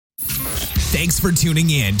Thanks for tuning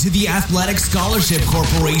in to the Athletic Scholarship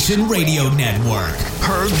Corporation Radio Network.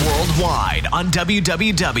 Heard worldwide on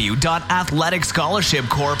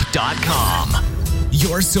www.athleticscholarshipcorp.com.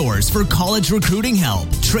 Your source for college recruiting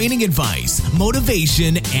help, training advice,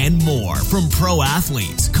 motivation, and more from pro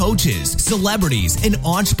athletes, coaches, celebrities, and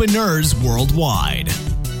entrepreneurs worldwide.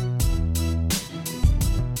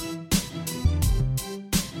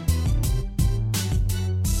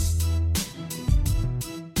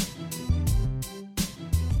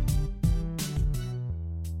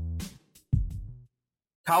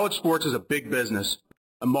 College sports is a big business,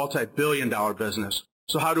 a multi-billion-dollar business.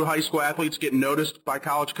 So how do high school athletes get noticed by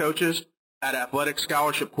college coaches? At Athletic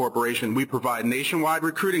Scholarship Corporation, we provide nationwide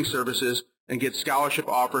recruiting services and get scholarship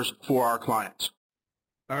offers for our clients.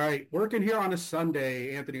 All right, working here on a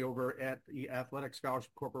Sunday, Anthony, over at the Athletic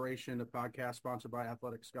Scholarship Corporation, a podcast sponsored by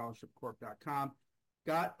athleticscholarshipcorp.com.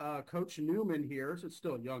 Got Coach Newman here. So it's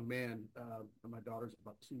still a young man. My daughter's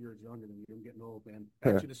about 2 years younger than me. I'm getting old, man.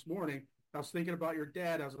 Actually, this morning, I was thinking about your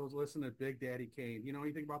dad as I was listening to Big Daddy Kane. You know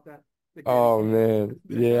anything about that? Oh man,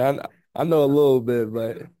 yeah, I know a little bit,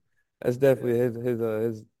 but that's definitely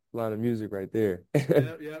his line of music right there.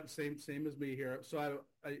 yeah, same as me here. So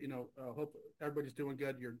I hope everybody's doing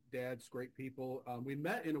good. Your dad's great people. We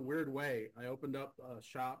met in a weird way. I opened up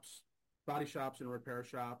shops, body shops and repair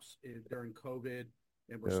shops during COVID,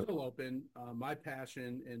 and we're still open. My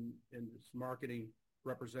passion is marketing,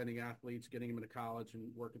 representing athletes, getting them into college and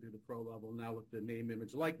working through the pro level. Now with the name,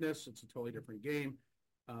 image, likeness, it's a totally different game.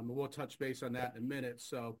 And we'll touch base on that in a minute.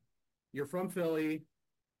 So you're from Philly.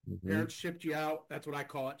 Parents shipped you out. That's what I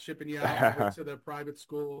call it, shipping you out to the private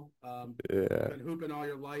school. Been hooping all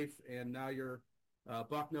your life, and now you're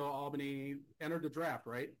Bucknell, Albany, entered the draft,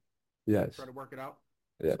 right? Yes. Try to work it out.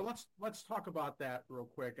 Yeah. So let's talk about that real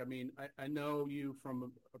quick. I mean, I know you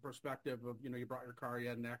from a perspective of, you brought your car, you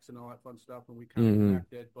had an accident, all that fun stuff, and we kind of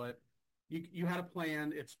connected. But you had a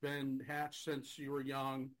plan. It's been hatched since you were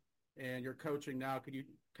young, and you're coaching now. Could you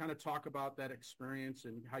kind of talk about that experience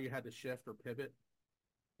and how you had to shift or pivot?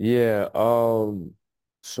 Yeah.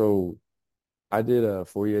 So I did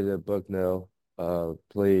 4 years at Bucknell.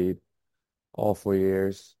 Played all 4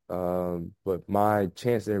 years. But my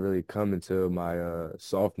chance didn't really come until my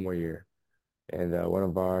sophomore year, and one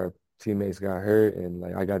of our teammates got hurt, and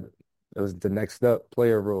it was the next up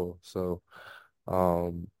player role. So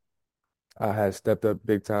I had stepped up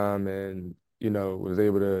big time, and was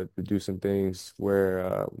able to do some things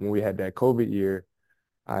where when we had that COVID year,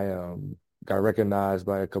 I got recognized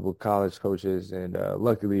by a couple of college coaches, and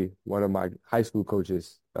luckily one of my high school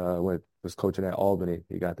coaches was coaching at Albany.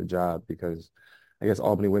 He got the job because I guess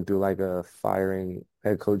Albany went through like a firing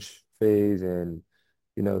head coach phase, and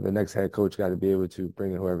the next head coach got to be able to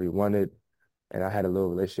bring in whoever he wanted, and I had a little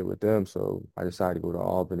relationship with them, so I decided to go to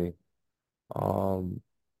Albany. And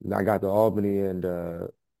I got to Albany, and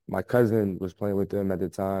my cousin was playing with them at the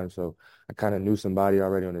time, so I kind of knew somebody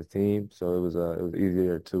already on the team, so it was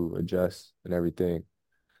easier to adjust and everything.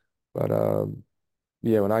 But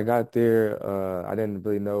yeah, when I got there, I didn't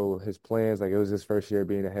really know his plans. Like, it was his first year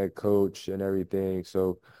being a head coach and everything,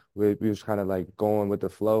 so we was kind of like going with the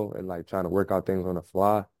flow and like trying to work out things on the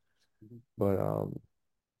fly. But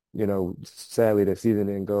sadly the season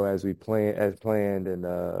didn't go as planned, and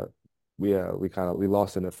we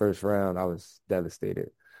lost in the first round. I was devastated.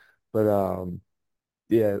 But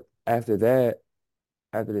yeah, after the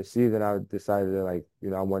season, I decided to I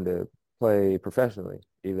wanted to play professionally,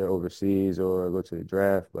 either overseas or go to the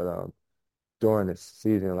draft. But during the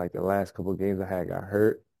season, like the last couple of games I had, got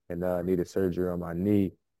hurt and needed surgery on my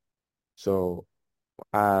knee. So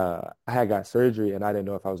I had got surgery, and I didn't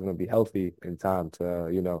know if I was going to be healthy in time to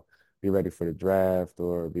be ready for the draft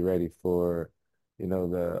or be ready for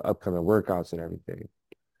the upcoming workouts and everything.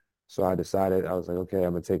 So I decided, I was like, okay,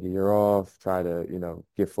 I'm going to take a year off, try to,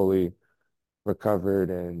 get fully recovered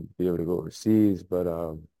and be able to go overseas. But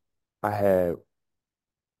I had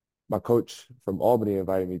my coach from Albany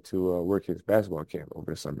invited me to work his basketball camp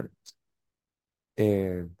over the summer.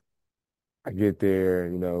 And I get there,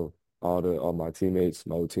 all my teammates,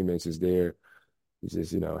 my old teammates is there. He's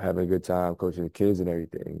just, having a good time coaching the kids and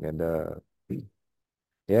everything. And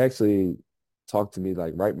he actually talked to me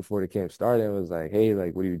like right before the camp started and was like, hey,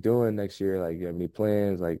 like, what are you doing next year? Like, you have any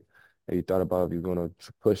plans? Like, have you thought about if you're going to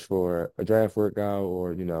push for a draft workout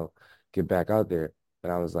or, get back out there?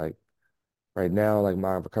 And I was like, right now, like,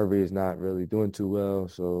 my recovery is not really doing too well,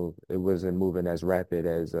 so it wasn't moving as rapid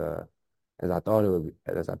as I thought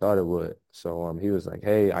it would. So he was like,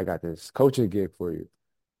 hey, I got this coaching gig for you.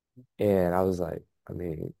 And I was like, I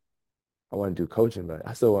mean, I want to do coaching, but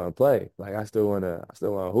I still want to play. Like, I still want to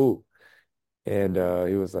hoop. And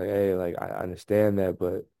he was like, hey, like I understand that,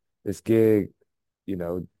 but this gig, you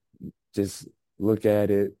know, just look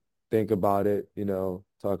at it, think about it,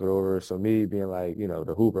 talk it over. So me being like,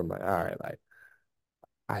 the hooper, I'm like, all right, like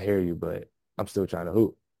I hear you, but I'm still trying to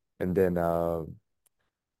hoop. And then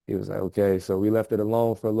he was like, okay. So we left it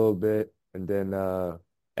alone for a little bit. And then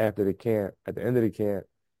after the camp, at the end of the camp,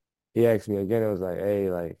 he asked me again. It was like, hey,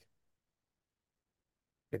 like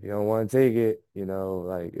if you don't want to take it,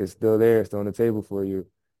 like it's still there, it's still on the table for you.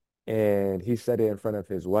 And he said it in front of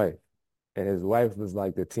his wife. And his wife was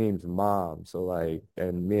like the team's mom. So like,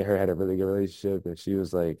 and me and her had a really good relationship. And she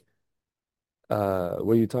was like,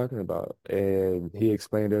 what are you talking about? And he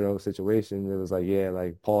explained her whole situation. It was like, yeah,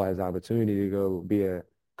 like Paul has the opportunity to go be a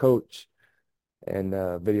coach and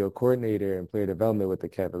video coordinator and player development with the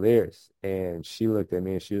Cavaliers. And she looked at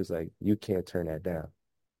me and she was like, you can't turn that down.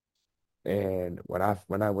 And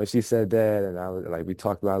when she said that, and I was like, we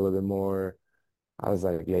talked about it a little bit more, I was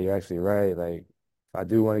like, yeah, you're actually right. Like, if I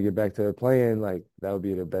do want to get back to playing, like that would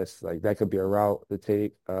be the best. Like that could be a route to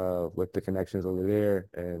take with the connections over there.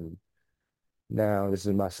 And now this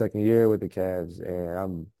is my second year with the Cavs, and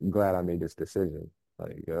I'm glad I made this decision.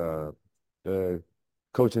 Like the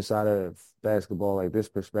coaching side of basketball, like this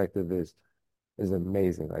perspective is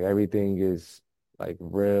amazing. Like everything is like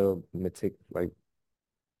real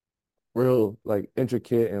like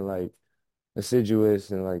intricate and like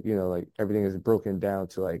assiduous and like like everything is broken down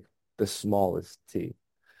to like the smallest T.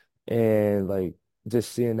 And like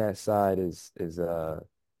just seeing that side is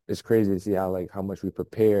it's crazy to see how much we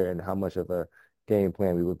prepare and how much of a game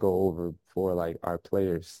plan we would go over for like our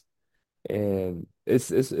players. And it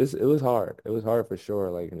was hard. It was hard for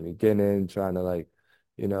sure. Like in the beginning, trying to like,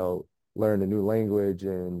 you know, learn a new language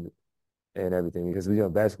and everything because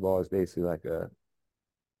basketball is basically like a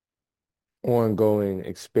ongoing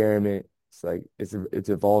experiment. It's like it's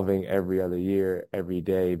evolving every other year, every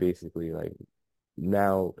day, basically. Like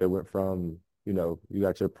now it went from, you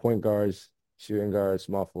got your point guards, shooting guards,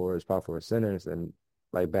 small forwards, power forward centers, and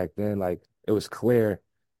like back then, like it was clear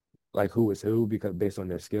like who was who because based on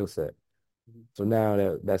their skill set. So now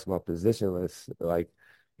that that's more positionless, like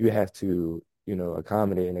you have to,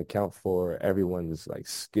 accommodate and account for everyone's like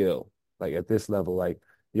skill. Like at this level, like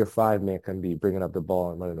your five man can be bringing up the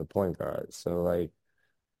ball and running the point guard. So like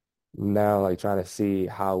now, like trying to see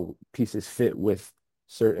how pieces fit with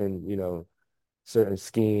certain, certain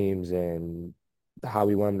schemes and how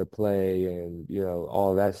we want them to play and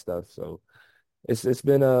all that stuff. So it's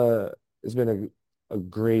been a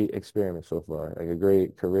great experiment so far, like a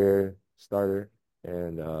great career starter,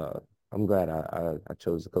 and I'm glad I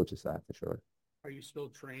chose the coaching side for sure. Are you still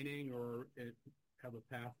training or have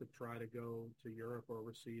a path to try to go to Europe or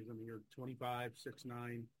overseas? I mean, you're 25,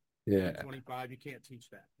 6'9", Yeah, 25. You can't teach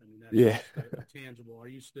that. I mean, that's yeah. just a tangible. Are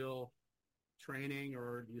you still training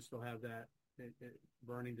or do you still have that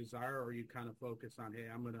burning desire, or are you kind of focused on, hey,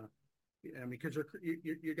 I'm gonna, I mean, because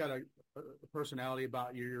you got a personality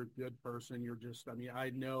about you. You're a good person. You're just, I mean,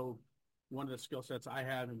 I know one of the skill sets I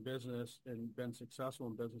have in business and been successful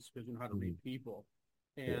in business because you know how to read people.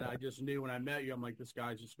 And Yeah. I just knew when I met you, I'm like, this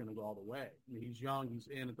guy's just going to go all the way. I mean, he's young. He's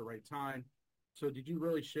in at the right time. So did you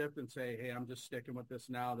really shift and say, hey, I'm just sticking with this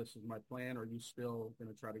now. This is my plan. Or are you still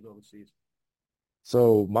going to try to go overseas?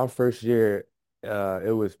 So my first year,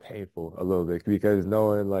 it was painful a little bit because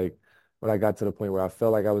knowing like when I got to the point where I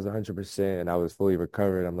felt like I was 100% and I was fully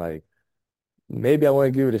recovered, I'm like, maybe I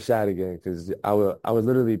want to give it a shot again because I was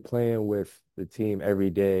literally playing with the team every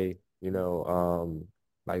day,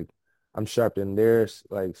 like I'm sharpening their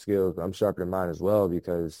like skills, but I'm sharpening mine as well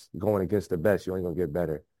because going against the best, you're only gonna get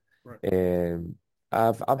better. Right. And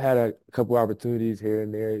I've had a couple opportunities here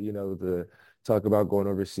and there, to talk about going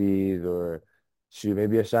overseas or shoot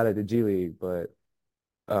maybe a shot at the G League, but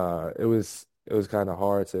it was kind of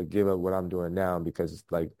hard to give up what I'm doing now because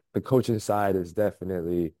like the coaching side is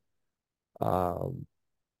definitely um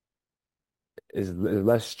is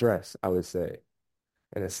less stress, I would say,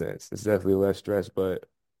 in a sense. It's definitely less stress, but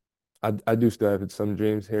I do still have some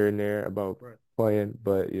dreams here and there about Right. playing,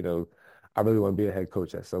 but I really want to be a head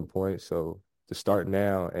coach at some point. So to start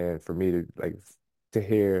now and for me to like to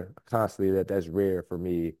hear constantly that that's rare for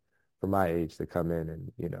me for my age to come in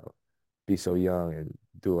and be so young and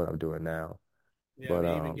do what I'm doing now. Yeah, I But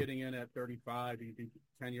mean, even getting in at 35, you do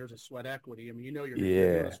 10 years of sweat equity. I mean, you're doing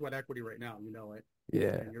a yeah, sweat equity right now. You know it,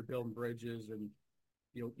 yeah, and you're building bridges, and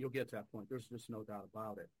you'll get to that point. There's just no doubt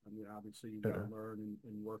about it. I mean, obviously you've got yeah, to learn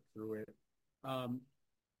and work through it. Um,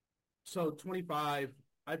 so 25,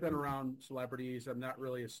 I've been around celebrities. I'm not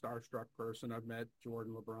really a starstruck person. I've met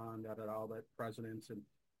Jordan, LeBron, all that presidents. And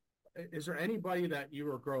is there anybody that you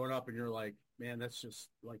were growing up and you're like, man, that's just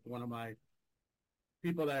like one of my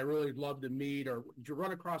people that I really love to meet, or did you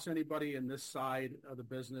run across anybody in this side of the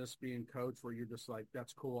business being coach where you're just like,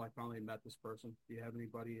 that's cool, I finally met this person? Do you have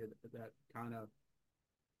anybody that kind of,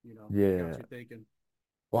 got Yeah. you thinking?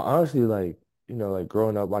 Well, honestly, like, like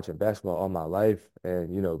growing up watching basketball all my life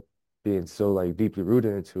and, being so like deeply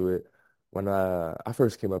rooted into it, when I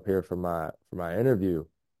first came up here for my interview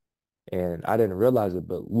and I didn't realize it,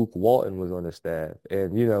 but Luke Walton was on the staff.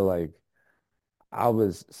 And, like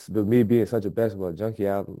but me being such a basketball junkie,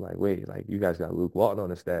 I'm like, wait, like you guys got Luke Walton on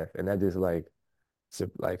the staff. And that just like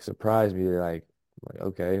surprised me like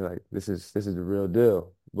okay, like this is the real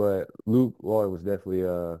deal. But Luke Walton was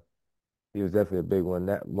definitely he was definitely a big one.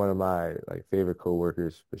 That one of my like favorite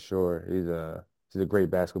coworkers for sure. He's a great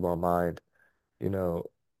basketball mind. You know,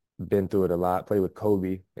 been through it a lot. Played with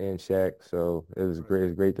Kobe and Shaq, so it was Right. great.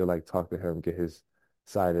 It's great to like talk to him, get his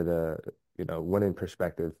side of the winning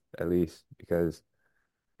perspective at least because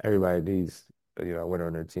everybody needs a winner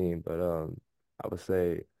on their team. But I would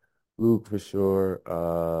say Luke for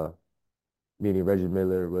sure. Meeting Reggie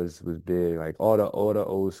Miller was big. Like all the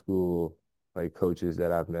old school like coaches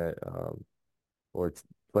that I've met. Or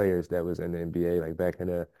players that was in the NBA like back in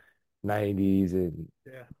the 90s and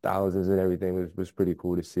Yeah. thousands and everything was pretty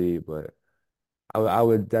cool to see. But I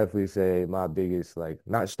would definitely say my biggest like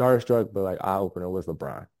not starstruck but like eye opener was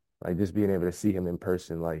LeBron. Like just being able to see him in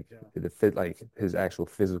person, like Yeah. the fit, like his actual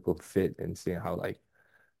physical fit, and seeing how like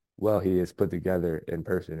well he is put together in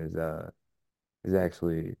person is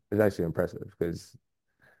actually impressive because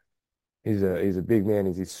he's a big man.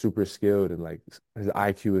 He's super skilled and like his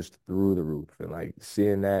IQ is through the roof. And like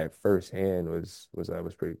seeing that firsthand was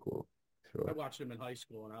pretty cool. I Sure. watched him in high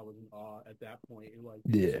school, and I was in awe at that point. And like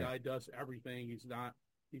this Yeah. guy does everything. He's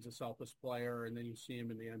a selfless player, and then you see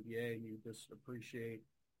him in the NBA, and you just appreciate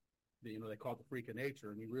they call it the freak of nature,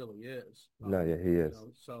 and he really is. No, yeah, he is.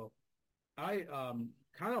 So I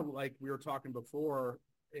kind of like we were talking before,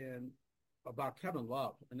 and about Kevin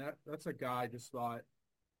Love, and that's a guy I just thought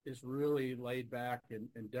is really laid back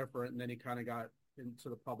and different, and then he kind of got into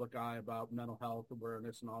the public eye about mental health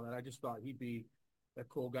awareness and all that. I just thought he'd be a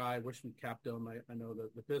cool guy. I wish we kept him. I know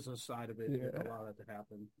the business side of it didn't Yeah. allow that to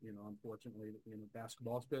happen. Unfortunately,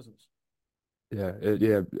 basketball's business. Yeah,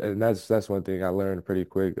 yeah, and that's one thing I learned pretty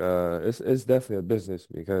quick. It's definitely a business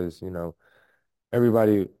because,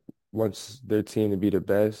 everybody wants their team to be the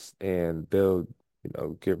best and they'll,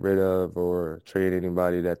 get rid of or trade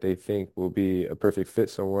anybody that they think will be a perfect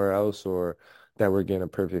fit somewhere else or that we're getting a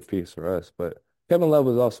perfect piece for us. But Kevin Love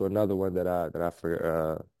was also another one that I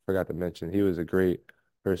forgot to mention. He was a great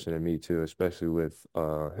person to meet too, especially with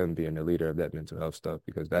him being the leader of that mental health stuff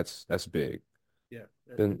because that's big. Yeah,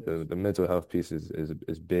 Then it is. the mental health piece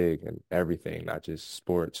is big and everything, not just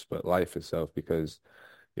sports, but life itself because,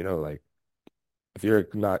 like if you're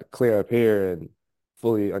not clear up here and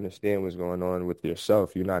fully understand what's going on with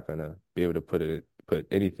yourself, you're not gonna be able to put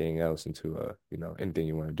anything else into anything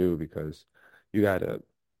you want to do because you gotta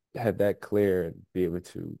have that clear and be able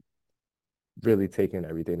to really take in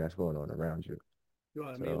everything that's going on around you. You know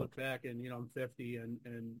what I mean? So, Look back, and I'm 50,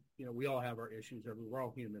 and we all have our issues. We're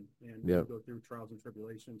all human, and we yep, go through trials and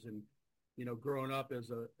tribulations. And growing up as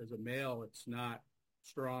a male, it's not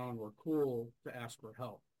strong or cool to ask for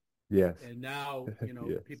help. yes, And now,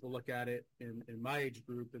 yes, people look at it in my age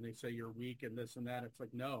group and they say you're weak and this and that. It's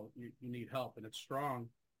like, no, you need help. And it's strong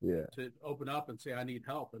yeah, to open up and say, I need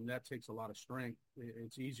help. And that takes a lot of strength.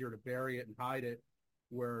 It's easier to bury it and hide it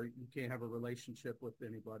where you can't have a relationship with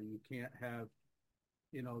anybody. You can't have,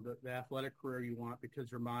 the athletic career you want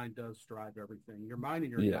because your mind does drive everything. Your mind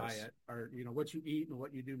and your yes, diet are, what you eat and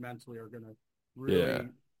what you do mentally are going to yeah. really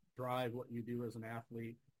drive what you do as an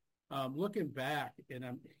athlete. Looking back,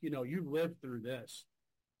 and you've lived through this.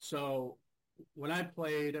 So when I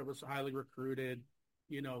played, I was highly recruited.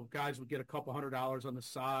 Guys would get a couple $100 on the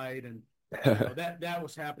side, and that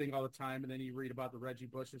was happening all the time. And then you read about the Reggie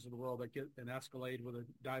Bushes of the world that get an Escalade with a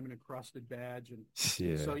diamond encrusted badge. And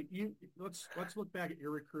Yeah. so let's look back at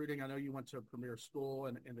your recruiting. I know you went to a premier school,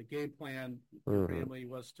 and the game plan, your hmm family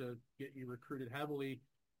was to get you recruited heavily.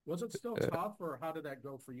 Was it still Yeah. tough, or how did that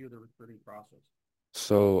go for you, the recruiting process?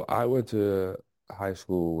 So I went to high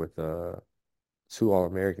school with two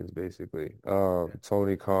All-Americans basically, Okay.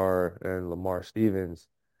 Tony Carr and Lamar Stevens.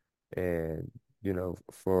 And,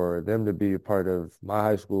 for them to be a part of my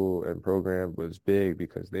high school and program was big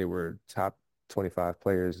because they were top 25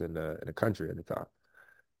 players in the country at the time.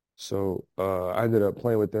 So I ended up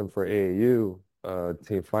playing with them for AAU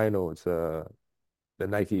team final. It's the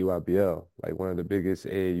Nike UIBL, like one of the biggest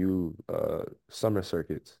AAU summer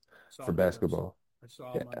circuits Saw for videos. basketball. I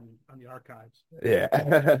saw Yeah. them on the archives. I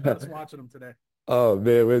was Yeah. watching them today. Oh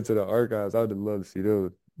man, went to the archives. I would love to see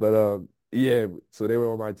those. But yeah, so they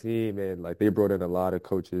were on my team and like they brought in a lot of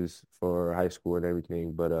coaches for high school and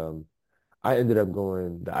everything. But I ended up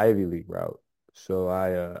going the Ivy League route. So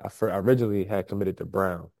I originally had committed to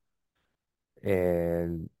Brown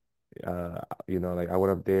and like I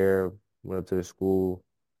went up there, went up to the school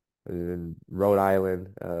in Rhode Island,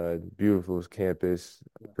 beautiful campus,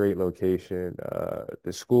 great location.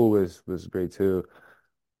 The school was great too.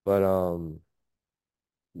 But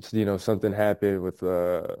something happened with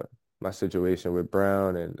my situation with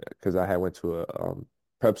Brown, and because I had went to a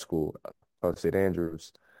prep school called St.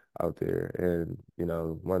 Andrews out there, and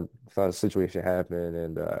one situation happened,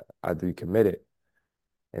 and I decommitted,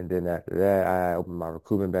 and then after that, I opened my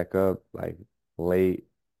recruitment back up like late,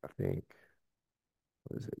 I think,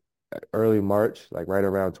 what was it, early March, like right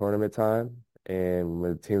around tournament time, and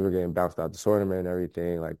when the teams were getting bounced out the tournament and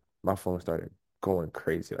everything, like my phone started going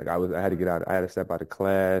crazy. Like I had to get out, I had to step out of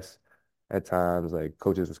class at times, like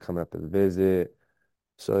coaches was coming up to visit.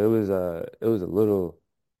 So it was a little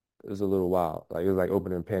wild. Like it was like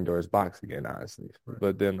opening Pandora's box again, honestly. Right.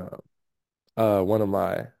 But then one of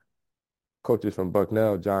my coaches from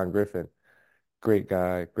Bucknell, John Griffin, great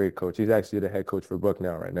guy, great coach. He's actually the head coach for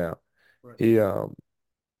Bucknell right now. Right.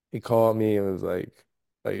 He called me and was like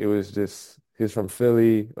it was just he's from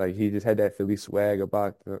Philly. Like he just had that Philly swag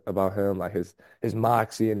about him, like his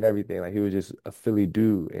moxie and everything. Like he was just a Philly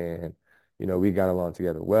dude, and we got along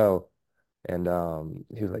together well. And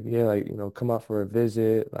he was like, yeah, like come out for a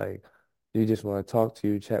visit. Like he just want to talk to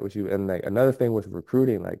you, chat with you. And like another thing with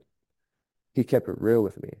recruiting, like he kept it real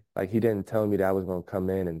with me. Like he didn't tell me that I was gonna come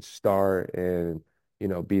in and start and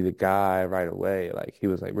be the guy right away. Like he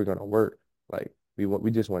was like, we're gonna work. Like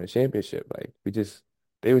we just won a championship. Like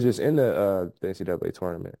they was just in the NCAA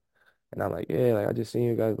tournament. And I'm like, yeah, like I just seen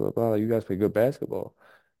you guys, blah blah. Like you guys play good basketball.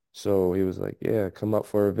 So he was like, yeah, come up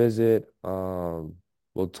for a visit.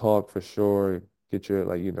 We'll talk for sure. Get your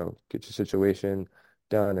get your situation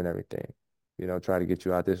done and everything. Try to get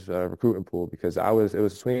you out this recruiting pool because it was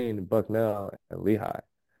between Bucknell and Lehigh.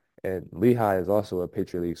 And Lehigh is also a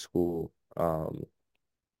Patriot League school.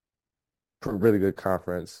 Really good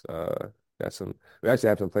conference. We actually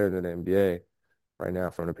have some players in the NBA right now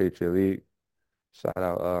from the Patriot League. Shout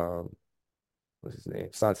out what's his name?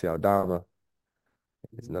 Santi Aldama.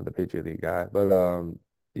 He's another Patriot League guy. But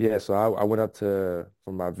yeah, so I went up to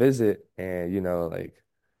for my visit and like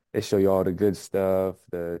they show you all the good stuff,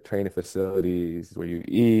 the training facilities where you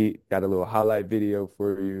eat, got a little highlight video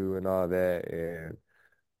for you and all that. And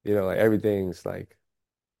like everything's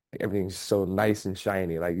so nice and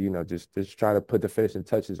shiny. Like, just try to put the finishing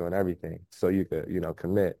touches on everything so you could,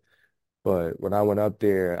 commit. But when I went up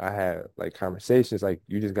there, I had like conversations like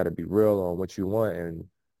you just got to be real on what you want and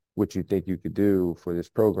what you think you could do for this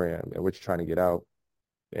program and what you're trying to get out.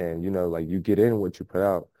 And like you get in what you put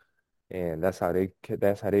out. And that's how they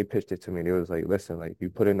pitched it to me. It was like, listen, like you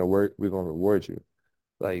put in the work, we're gonna reward you.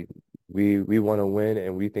 Like we want to win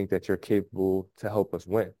and we think that you're capable to help us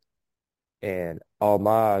win. And all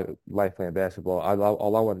my life playing basketball,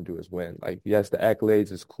 all I want to do is win. Like, yes, the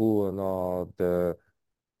accolades is cool and all the,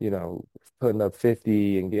 you know, putting up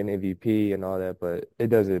 50 and getting MVP and all that, but it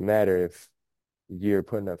doesn't matter if you're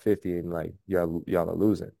putting up 50 and like y'all are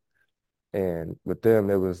losing. And with them,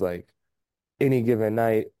 it was like any given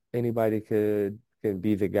night, anybody can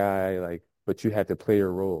be the guy, like, but you have to play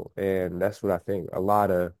your role. And that's what I think a lot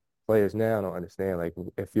of players now don't understand. Like,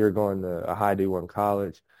 if you're going to a high D1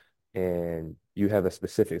 college and you have a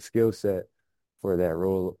specific skill set for that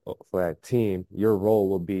role, for that team, your role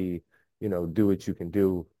will be, do what you can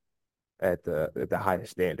do at the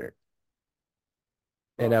highest standard.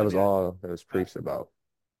 And Well, that I was mean, all that was I, preached about.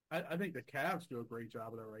 I think the Cavs do a great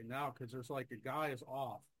job of that right now because there's like a guy is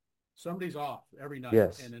off. Somebody's off every night,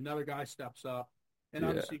 Yes. and another guy steps up. And Yeah.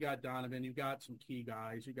 obviously, you got Donovan, you got some key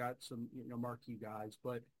guys, you got some marquee guys,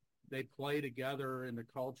 but they play together in the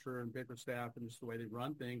culture and Bickerstaff and just the way they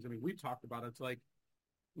run things. I mean, we talked about it. It's like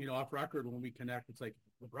off record when we connect, it's like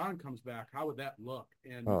LeBron comes back. How would that look?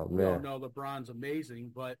 And Oh we all man. know LeBron's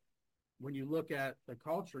amazing, but when you look at the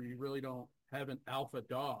culture, you really don't have an alpha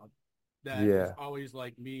dog that is Yeah. always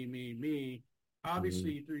like me, me, me. Mhm.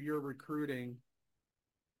 Obviously, through your recruiting,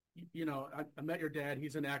 I met your dad.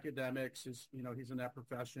 He's in academics. He's in that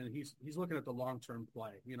profession. He's looking at the long term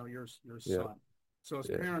play. Your Yeah. son. So as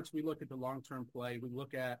Yeah. parents, we look at the long term play. We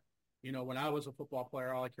look at when I was a football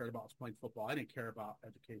player, all I cared about was playing football. I didn't care about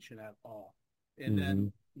education at all. And then Hmm.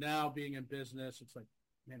 now being in business, it's like,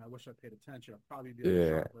 man, I wish I paid attention. I'd probably be a little Yeah.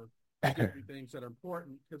 sharper to get through things that are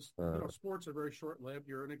important because Uh, sports are very short lived.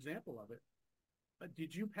 You're an example of it. But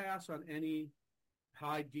did you pass on any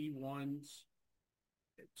high D1s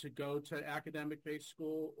to go to academic-based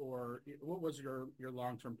school, or what was your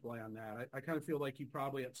long-term play on that? I kind of feel like you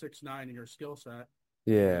probably at 6'9" in your skill set,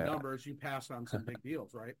 your Yeah. numbers, you passed on some big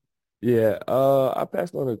deals, right? Yeah, I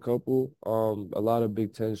passed on a couple. A lot of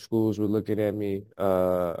Big Ten schools were looking at me.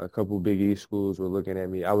 A couple Big East schools were looking at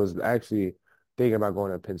me. I was actually thinking about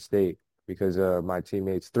going to Penn State because three of my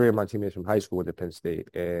teammates from high school went to Penn State,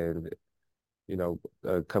 and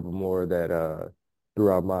a couple more that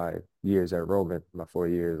throughout my years at Roman, my 4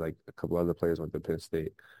 years, like a couple other players went to Penn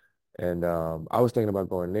State, and I was thinking about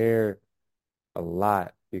going there a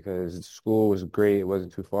lot because school was great. It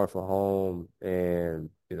wasn't too far from home, and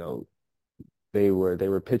they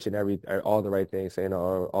were pitching all the right things, saying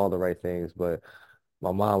all the right things, but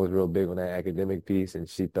my mom was real big on that academic piece, and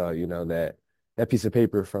she thought, that piece of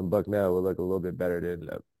paper from Bucknell would look a little bit better than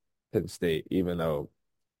Penn State, even though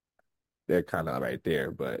they're kind of right there.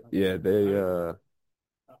 But yeah,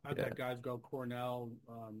 I've yeah, had guys go Cornell,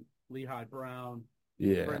 Lehigh Brown,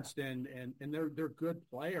 yeah, Princeton, and they're good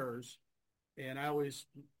players. And I always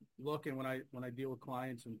look, and when I deal with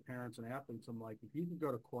clients and parents and athletes, I'm like, if you can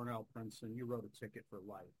go to Cornell, Princeton, you wrote a ticket for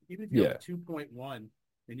life. Even if you yeah, have 2.1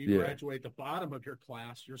 and you yeah, graduate the bottom of your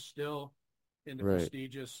class, you're still in the right.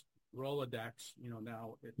 prestigious Rolodex.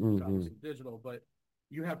 Now it's Hmm. obviously digital, but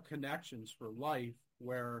you have connections for life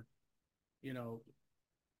where, you know,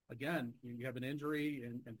 again, you have an injury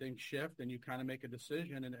and things shift and you kind of make a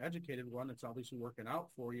decision, and an educated one that's obviously working out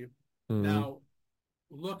for you. Hmm. Now,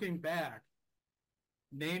 looking back,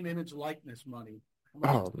 name, image, likeness money. How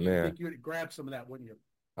much Oh you man. think you would grab some of that, wouldn't you?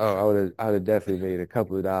 Oh, I would have definitely made a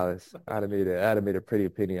couple of dollars. I'd have made a pretty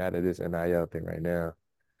penny out of this NIL thing right now.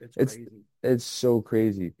 It's It's crazy. it's so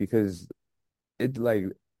crazy because it like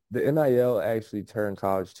the NIL actually turned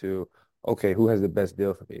college to, okay, who has the best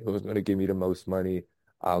deal for me? Who's going to give me the most money?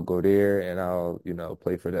 I'll go there and I'll,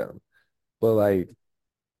 play for them. But like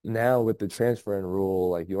now with the transferring rule,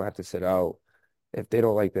 like you don't have to sit out if they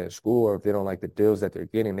don't like that school or if they don't like the deals that they're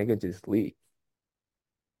getting, they can just leave.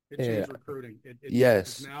 It Yeah. changed recruiting. It did,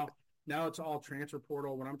 because Yes. now it's all transfer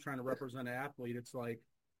portal. When I'm trying to represent an athlete, it's like,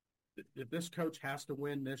 if this coach has to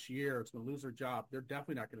win this year, it's going to lose their job. They're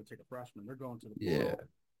definitely not going to take a freshman. They're going to the Yeah, portal.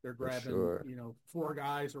 They're for grabbing, sure. four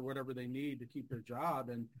guys or whatever they need to keep their job.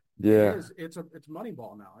 And Yeah. it's money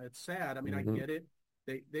ball now. It's sad. I mean, I Hmm. get it.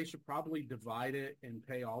 They should probably divide it and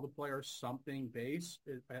pay all the players something base.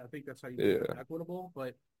 I think that's how you make it Yeah. equitable.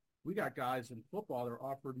 But we got guys in football that are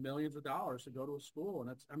offered millions of dollars to go to a school,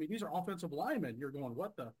 and these are offensive linemen. You're going,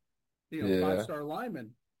 what the, Yeah. 5-star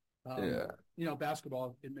linemen. Um, Yeah.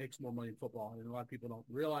 Basketball, it makes more money than football, and a lot of people don't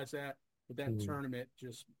realize that. But that Mhm. tournament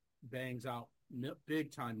just bangs out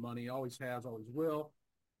big time money. Always has, always will,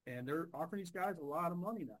 and they're offering these guys a lot of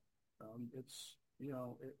money now.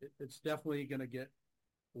 It's definitely going to get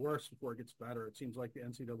worse before it gets better. It seems like the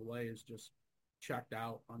NCAA is just checked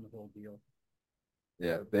out on the whole deal.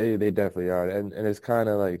 Yeah, they definitely are. And it's kind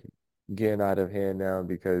of like getting out of hand now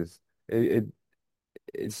because it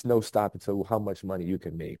it's no stopping to how much money you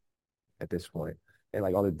can make at this point. And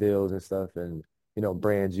like all the deals and stuff and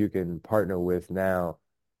brands you can partner with now,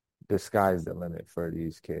 the sky's the limit for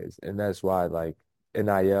these kids. And that's why like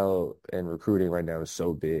NIL and recruiting right now is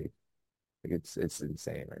so big. Like it's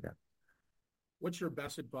insane right now. What's your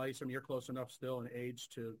best advice? I mean, you're close enough still in age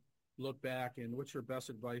to look back, and what's your best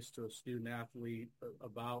advice to a student athlete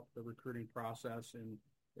about the recruiting process, and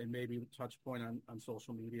maybe touch point on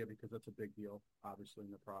social media, because that's a big deal, obviously,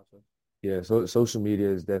 in the process. Yeah, so social media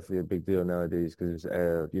is definitely a big deal nowadays because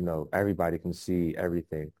everybody can see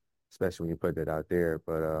everything, especially when you put that out there.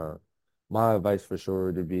 But my advice for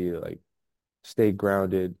sure would be like stay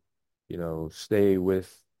grounded, stay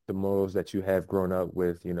with the morals that you have grown up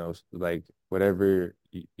with, like whatever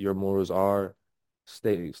your morals are,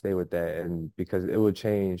 stay with that. And because it will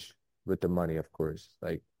change with the money, of course.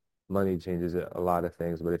 Like money changes a lot of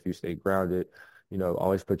things, but if you stay grounded,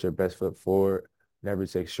 always put your best foot forward, never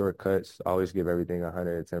take shortcuts, always give everything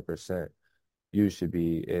 110%. You should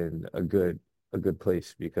be in a good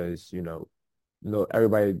place because,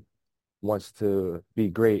 everybody wants to be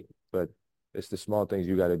great, but it's the small things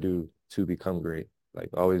you got to do to become great. Like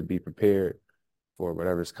always be prepared for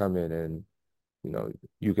whatever's coming, and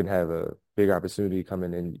you can have a big opportunity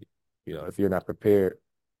coming in. If you're not prepared,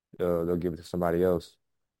 they'll give it to somebody else.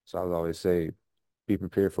 So I would always say, be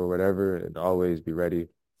prepared for whatever, and always be ready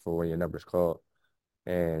for when your number's called.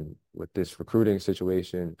 And with this recruiting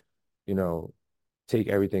situation, you know, take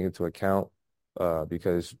everything into account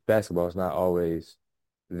because basketball is not always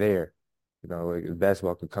there. Like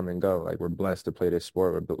basketball can come and go. Like we're blessed to play this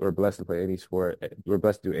sport. We're blessed to play any sport. We're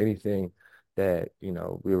blessed to do anything that we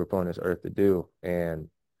were put on this earth to do. And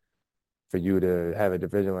for you to have a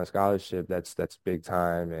Division I scholarship, that's big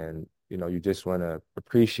time. And, you just want to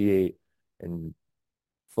appreciate and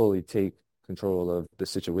fully take control of the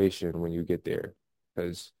situation when you get there,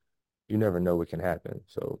 because you never know what can happen.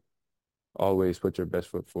 So always put your best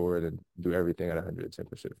foot forward and do everything at 110%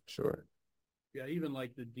 for sure. Yeah, even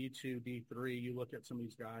like the D2, D3, you look at some of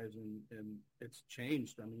these guys and it's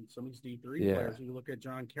changed. I mean, some of these D3 players, you look at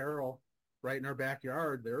John Carroll right in our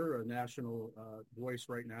backyard, they're a national voice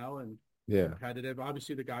right now and competitive.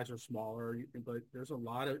 Obviously, the guys are smaller, but there's a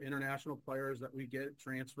lot of international players that we get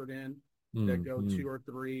transferred in that go 2 or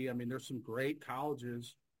 3. I mean, there's some great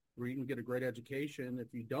colleges where you can get a great education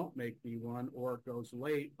if you don't make D1 or it goes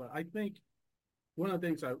late. But I think one of the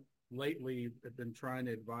things I lately have been trying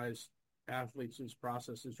to advise athletes in this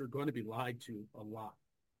process is you're going to be lied to a lot,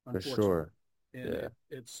 unfortunately. For sure. And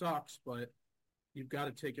it sucks, but you've got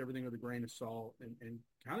to take everything with a grain of salt and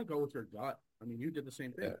kind of go with your gut. I mean, you did the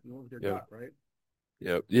same thing. Yeah. You went with your gut, right?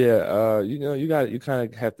 Yep. Yeah. You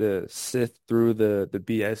kind of have to sift through the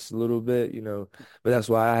BS a little bit, but that's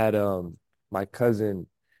why I had my cousin.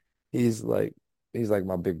 He's like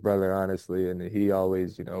my big brother, honestly, and he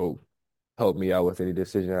always, helped me out with any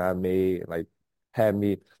decision I made, like let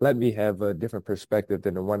me have a different perspective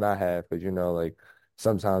than the one I have, because like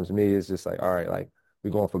sometimes me it's just like, all right, like we're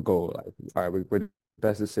going for gold, like all right, we're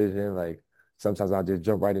best decision. Like sometimes I'll just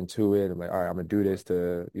jump right into it. I'm like, all right, I'm gonna do this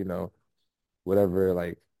to whatever,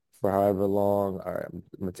 like for however long. All right, I'm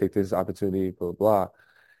gonna take this opportunity, blah blah.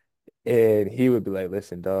 And he would be like,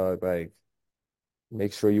 listen, dog, like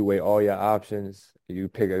make sure you weigh all your options. You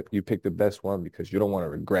pick the best one, because you don't want to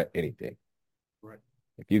regret anything. Right.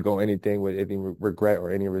 If you go anything with any regret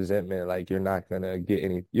or any resentment, like you're not gonna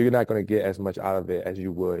get as much out of it as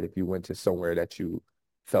you would if you went to somewhere that you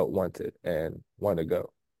felt wanted and want to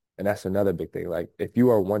go. And that's another big thing. Like if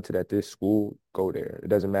you are wanted at this school, go there. It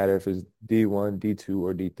doesn't matter if it's D1, D2,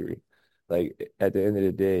 or D3. Like at the end of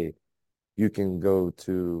the day, you can go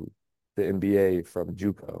to the NBA from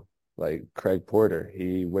JUCO. Like Craig Porter,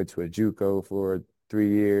 he went to a JUCO for 3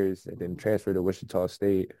 years and then transferred to Wichita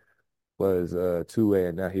State, was a two-way,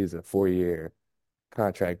 and now he's a 4-year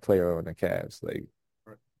contract player on the Cavs. Like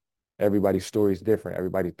everybody's story is different.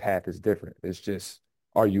 Everybody's path is different. It's just,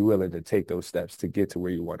 are you willing to take those steps to get to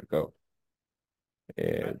where you want to go?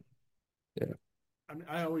 And I mean,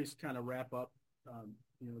 I always kind of wrap up,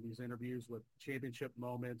 these interviews with championship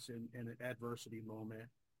moments and an adversity moment.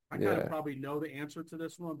 I kind of probably know the answer to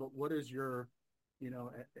this one, but what is your,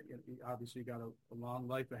 obviously you got a long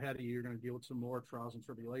life ahead of you. You're going to deal with some more trials and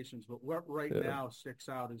tribulations, but what now sticks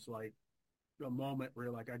out is like a moment where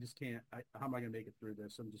you're like, I just can't, how am I going to make it through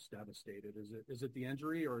this? I'm just devastated. Is it the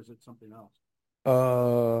injury or is it something else?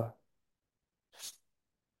 I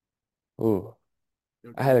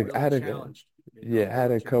had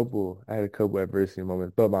a couple adversity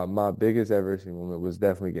moments, but my biggest adversity moment was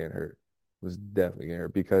definitely getting hurt.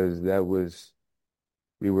 Because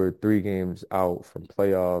we were 3 games out from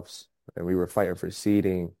playoffs and we were fighting for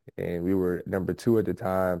seeding and we were number 2 at the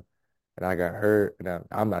time, and I got hurt. And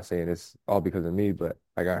I'm not saying it's all because of me, but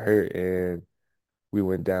I got hurt and we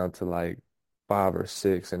went down to like 5 or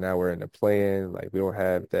 6, and now we're in the play-in. Like we don't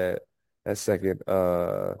have that second we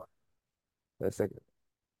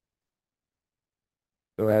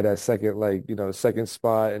don't have that second, like, second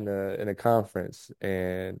spot in the conference,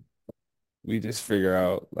 and we just figure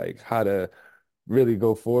out like how to really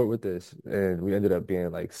go forward with this. And we ended up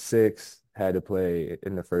being like 6, had to play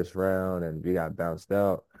in the first round, and we got bounced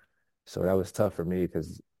out. So that was tough for me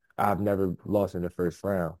because I've never lost in the first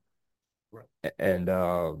round. Right. And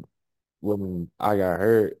when I got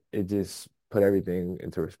hurt, it just put everything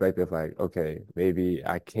into perspective. Like, okay, maybe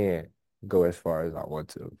I can't go as far as I want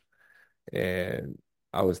to. And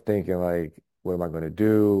I was thinking like, what am I going to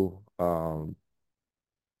do? Who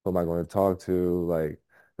am I going to talk to? Like,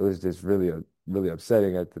 it was just really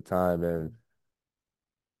upsetting at the time, and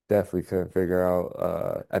definitely couldn't figure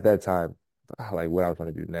out at that time like what I was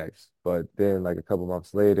going to do next. But then like a couple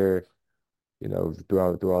months later, through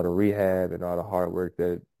all the rehab and all the hard work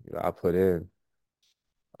that I put in,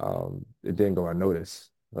 it didn't go unnoticed.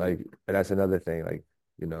 Like, and that's another thing. Like,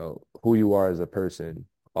 who you are as a person,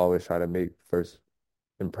 always try to make first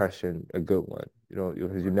impression a good one.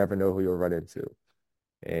 Because you never know who you'll run into.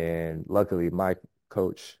 And luckily, my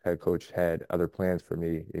head coach had other plans for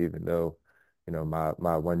me, even though,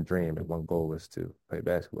 my one dream and one goal was to play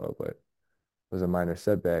basketball, but it was a minor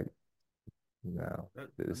setback.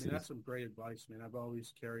 That's some great advice, man. I've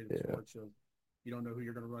always carried the torch of, you don't know who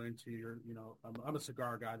you're going to run into. I'm a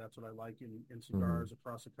cigar guy. That's what I like in cigars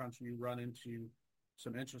across the country. You run into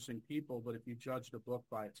some interesting people, but if you judge the book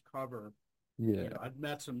by its cover, Yeah. I've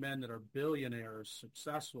met some men that are billionaires,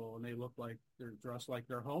 successful, and they look like they're dressed like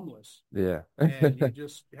they're homeless. Yeah. And you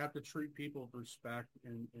just have to treat people with respect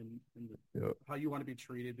and Yep. how you want to be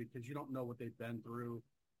treated, because you don't know what they've been through,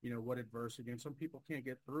 what adversity. And some people can't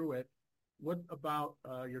get through it. What about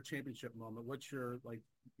your championship moment? What's your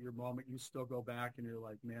moment you still go back and you're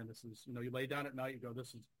like, man, this is, you lay down at night, you go,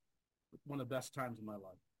 this is one of the best times of my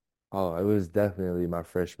life. Oh, it was definitely my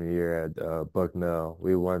freshman year at Bucknell.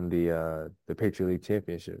 We won the Patriot League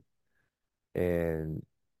championship, and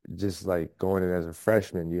just like going in as a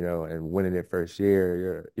freshman, and winning it first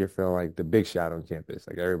year, you're feeling like the big shot on campus.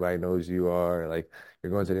 Like everybody knows you are. Like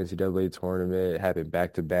you're going to the NCAA tournament, it happened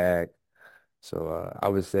back to back. So I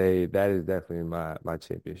would say that is definitely my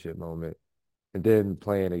championship moment. And then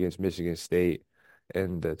playing against Michigan State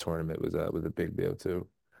in the tournament was a big deal too.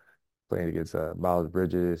 Playing against Miles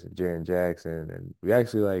Bridges and Jaren Jackson, and we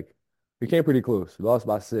actually we came pretty close. We lost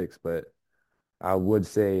by 6, but I would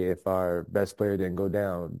say if our best player didn't go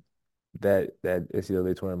down, that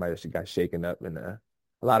NCAA tournament might have got shaken up, and a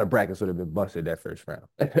lot of brackets would have been busted that first round.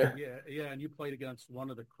 Yeah, and you played against one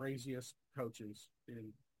of the craziest coaches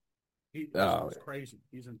He's crazy.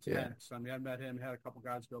 He's intense. Yeah. I mean, I met him, had a couple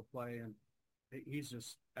guys go play, and he's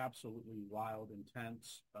just absolutely wild,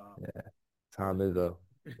 intense. Yeah, Tom is a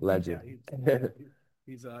legend. Yeah,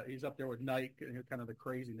 he's up there with Nike and kind of the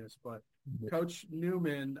craziness. But Coach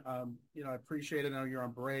Newman, I appreciate it. I know you're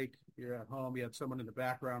on break. You're at home. You had someone in the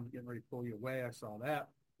background getting ready to pull you away. I saw that.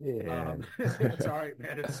 Yeah. It's all right,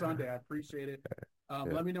 man. It's Sunday. I appreciate it.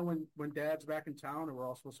 Let me know when Dad's back in town, and we're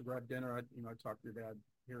all supposed to grab dinner. I talked to your dad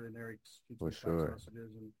here and there. For sure.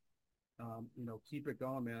 Messages and keep it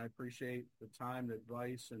going, man. I appreciate the time, the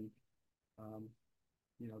advice, and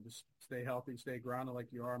just stay healthy, stay grounded like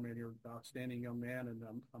you are, man. You're an outstanding young man, and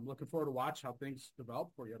I'm looking forward to watch how things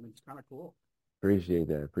develop for you. I mean, it's kind of cool. Appreciate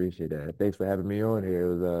that. Thanks for having me on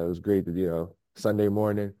here. It was great to Sunday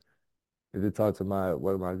morning to talk to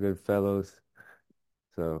one of my good fellows.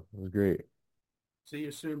 So it was great. See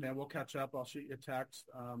you soon, man. We'll catch up. I'll shoot you a text,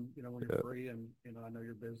 when you're free, and I know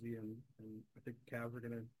you're busy, and I think the Cavs are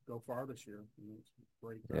going to go far this year. It's a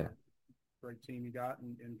great team you got,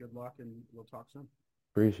 and good luck, and we'll talk soon.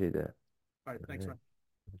 Appreciate that. All right, thanks, man.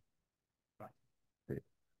 Bye.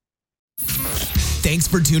 Thanks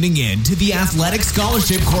for tuning in to the Athletic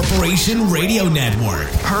Scholarship Corporation Radio Network.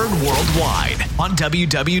 Heard worldwide on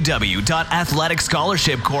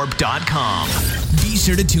www.athleticscholarshipcorp.com. Be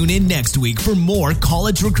sure to tune in next week for more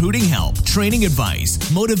college recruiting help, training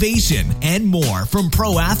advice, motivation, and more from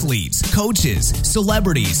pro athletes, coaches,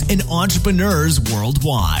 celebrities, and entrepreneurs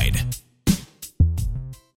worldwide.